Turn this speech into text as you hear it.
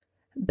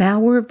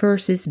Bauer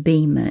v.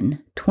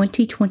 Beeman,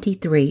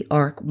 2023,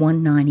 Arc.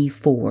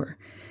 194.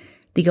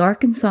 The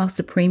Arkansas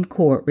Supreme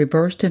Court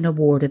reversed an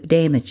award of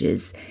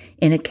damages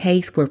in a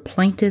case where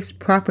plaintiffs'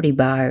 property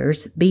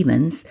buyers,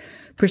 Beemans,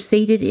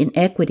 proceeded in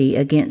equity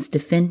against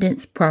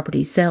defendants'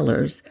 property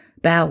sellers,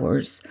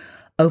 Bowers,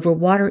 over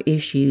water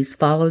issues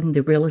following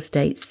the real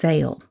estate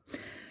sale.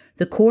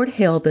 The court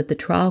held that the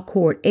trial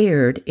court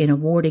erred in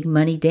awarding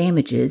money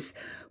damages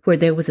where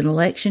there was an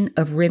election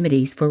of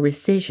remedies for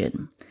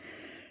rescission.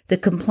 The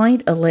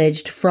complaint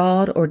alleged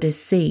fraud or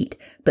deceit,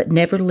 but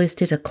never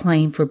listed a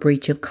claim for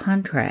breach of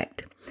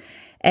contract.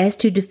 As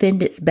to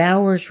defendants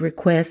Bowers'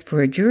 request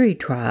for a jury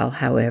trial,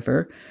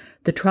 however,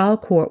 the trial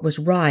court was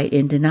right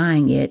in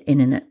denying it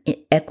in an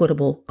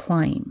equitable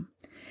claim.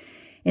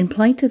 In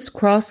plaintiff's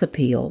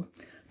cross-appeal,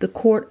 the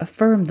court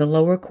affirmed the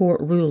lower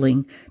court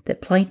ruling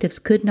that plaintiffs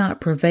could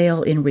not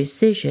prevail in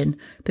rescission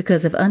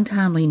because of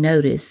untimely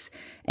notice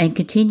and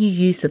continued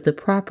use of the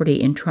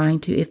property in trying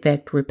to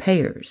effect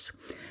repairs.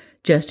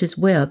 Justice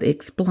Webb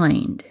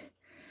explained.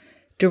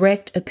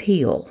 Direct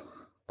appeal.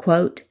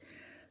 Quote,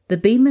 the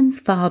Beemans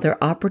filed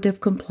their operative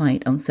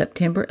complaint on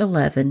September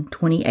 11,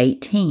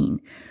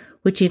 2018,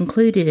 which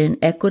included an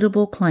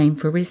equitable claim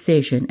for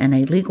rescission and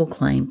a legal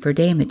claim for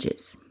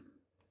damages.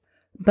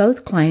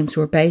 Both claims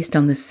were based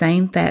on the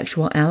same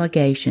factual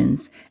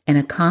allegations and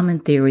a common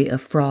theory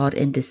of fraud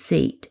and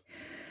deceit.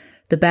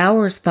 The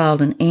Bowers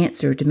filed an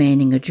answer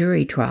demanding a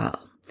jury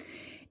trial.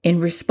 In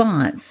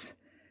response,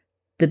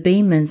 the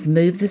Beemans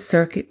moved the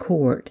circuit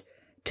court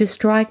to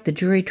strike the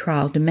jury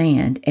trial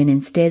demand and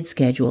instead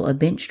schedule a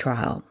bench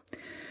trial.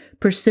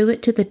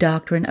 Pursuant to the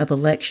doctrine of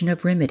election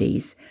of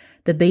remedies,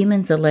 the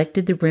Beemans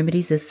elected the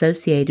remedies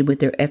associated with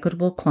their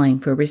equitable claim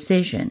for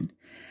rescission.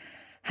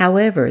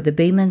 However, the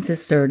Beemans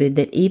asserted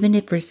that even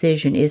if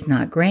rescission is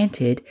not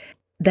granted,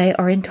 they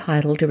are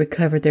entitled to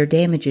recover their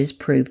damages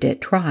proved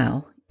at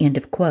trial. End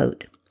of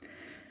quote.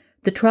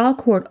 The trial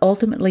court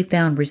ultimately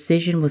found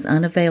rescission was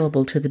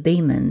unavailable to the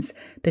Beemans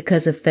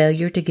because of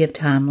failure to give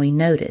timely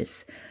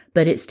notice,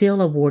 but it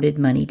still awarded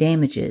money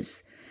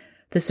damages.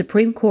 The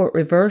Supreme Court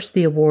reversed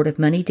the award of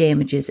money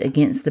damages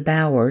against the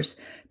Bowers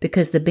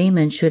because the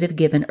Beemans should have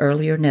given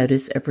earlier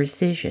notice of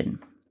rescission.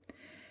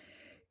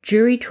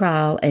 Jury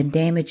trial and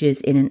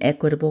damages in an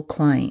equitable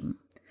claim.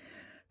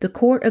 The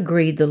court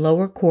agreed the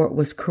lower court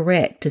was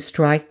correct to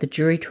strike the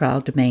jury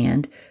trial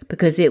demand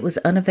because it was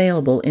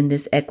unavailable in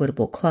this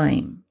equitable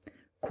claim.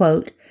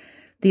 Quote,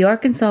 the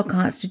Arkansas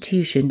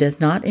Constitution does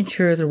not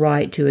ensure the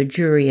right to a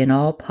jury in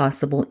all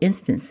possible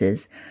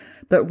instances,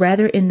 but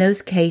rather in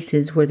those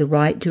cases where the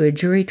right to a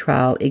jury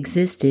trial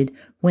existed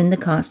when the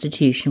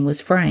Constitution was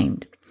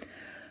framed.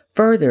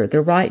 Further,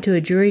 the right to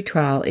a jury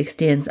trial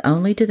extends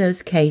only to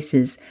those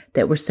cases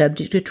that were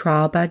subject to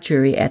trial by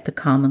jury at the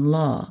common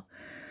law.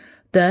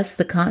 Thus,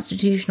 the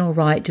constitutional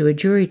right to a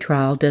jury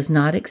trial does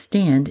not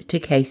extend to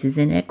cases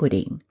in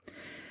equity.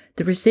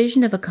 The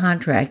rescission of a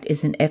contract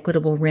is an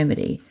equitable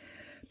remedy.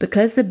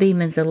 Because the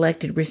Beemans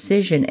elected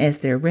rescission as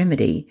their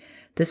remedy,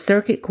 the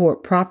circuit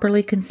court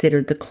properly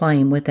considered the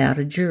claim without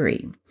a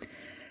jury.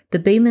 The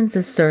Beemans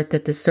assert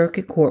that the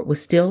circuit court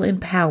was still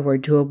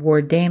empowered to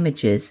award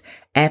damages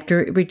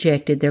after it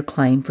rejected their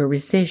claim for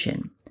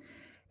rescission.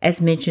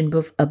 As mentioned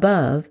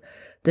above,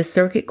 the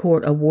circuit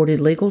court awarded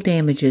legal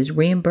damages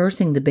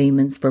reimbursing the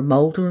Beemans for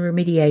mold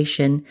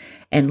remediation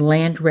and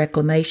land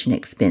reclamation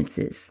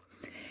expenses.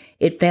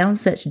 It found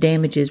such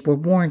damages were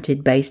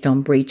warranted based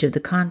on breach of the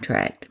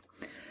contract.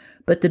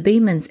 But the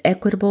Beemans'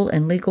 equitable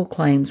and legal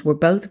claims were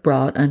both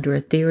brought under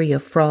a theory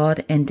of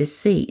fraud and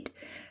deceit.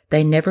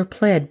 They never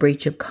pled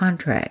breach of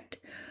contract,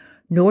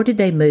 nor did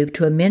they move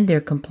to amend their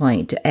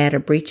complaint to add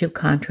a breach of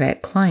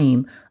contract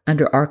claim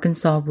under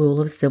Arkansas Rule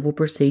of Civil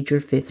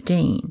Procedure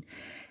 15,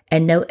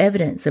 and no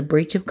evidence of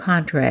breach of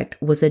contract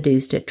was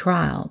adduced at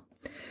trial.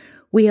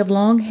 We have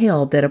long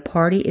held that a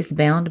party is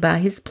bound by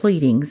his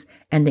pleadings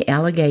and the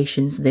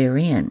allegations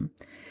therein.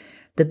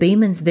 The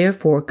Beemans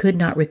therefore could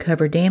not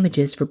recover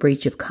damages for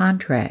breach of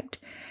contract.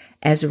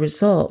 As a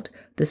result,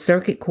 the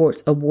circuit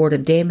court's award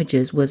of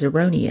damages was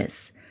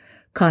erroneous.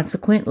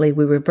 Consequently,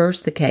 we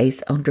reversed the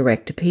case on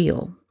direct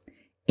appeal.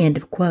 End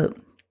of quote.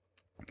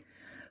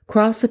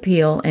 Cross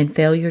appeal and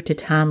failure to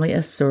timely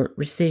assert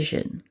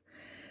rescission.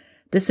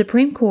 The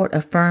Supreme Court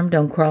affirmed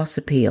on cross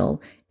appeal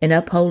in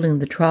upholding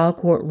the trial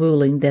court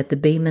ruling that the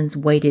Beemans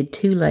waited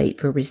too late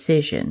for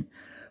rescission.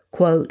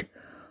 Quote,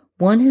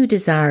 one who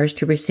desires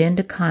to rescind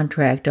a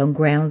contract on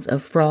grounds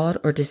of fraud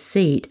or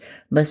deceit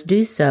must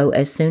do so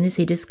as soon as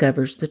he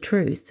discovers the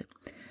truth.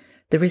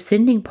 The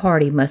rescinding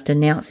party must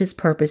announce his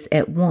purpose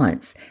at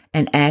once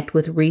and act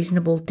with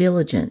reasonable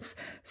diligence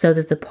so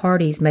that the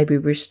parties may be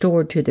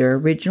restored to their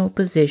original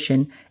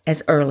position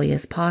as early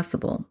as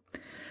possible.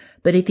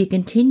 But if he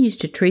continues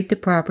to treat the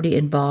property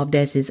involved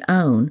as his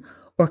own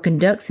or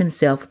conducts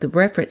himself with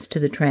reference to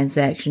the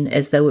transaction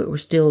as though it were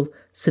still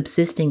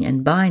subsisting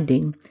and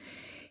binding,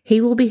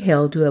 he will be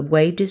held to have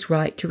waived his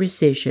right to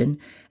rescission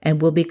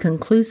and will be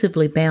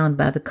conclusively bound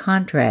by the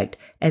contract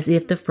as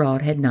if the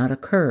fraud had not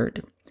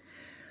occurred.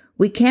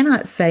 We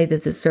cannot say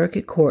that the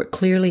Circuit Court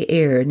clearly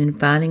erred in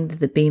finding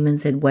that the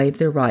Beamans had waived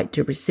their right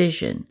to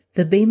rescission.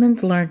 The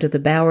Beamans learned of the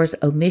Bauers'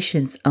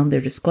 omissions on their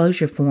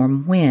disclosure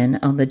form when,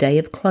 on the day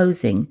of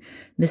closing,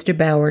 Mr.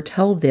 Bauer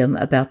told them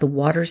about the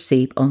water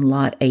seep on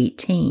Lot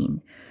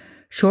 18.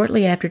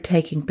 Shortly after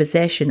taking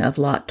possession of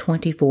Lot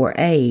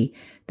 24A,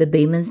 the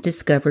Beamans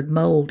discovered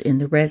mold in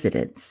the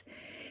residence.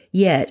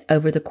 Yet,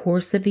 over the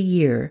course of a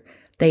year,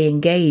 they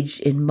engaged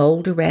in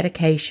mold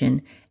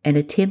eradication and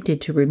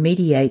attempted to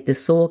remediate the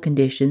soil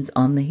conditions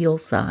on the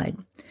hillside.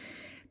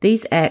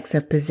 These acts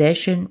of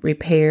possession,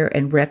 repair,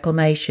 and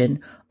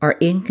reclamation are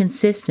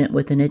inconsistent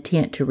with an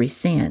attempt to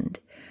rescind.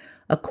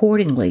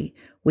 Accordingly,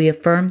 we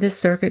affirm the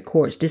Circuit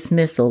Court's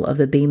dismissal of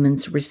the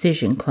Beamans'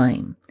 rescission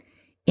claim.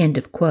 End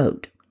of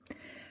quote.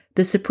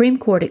 The Supreme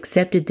Court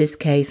accepted this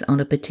case on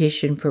a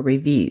petition for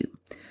review.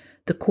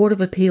 The Court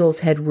of Appeals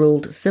had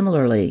ruled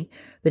similarly,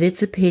 but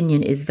its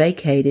opinion is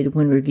vacated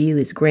when review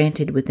is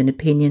granted with an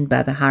opinion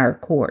by the higher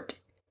court.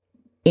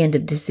 End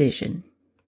of decision.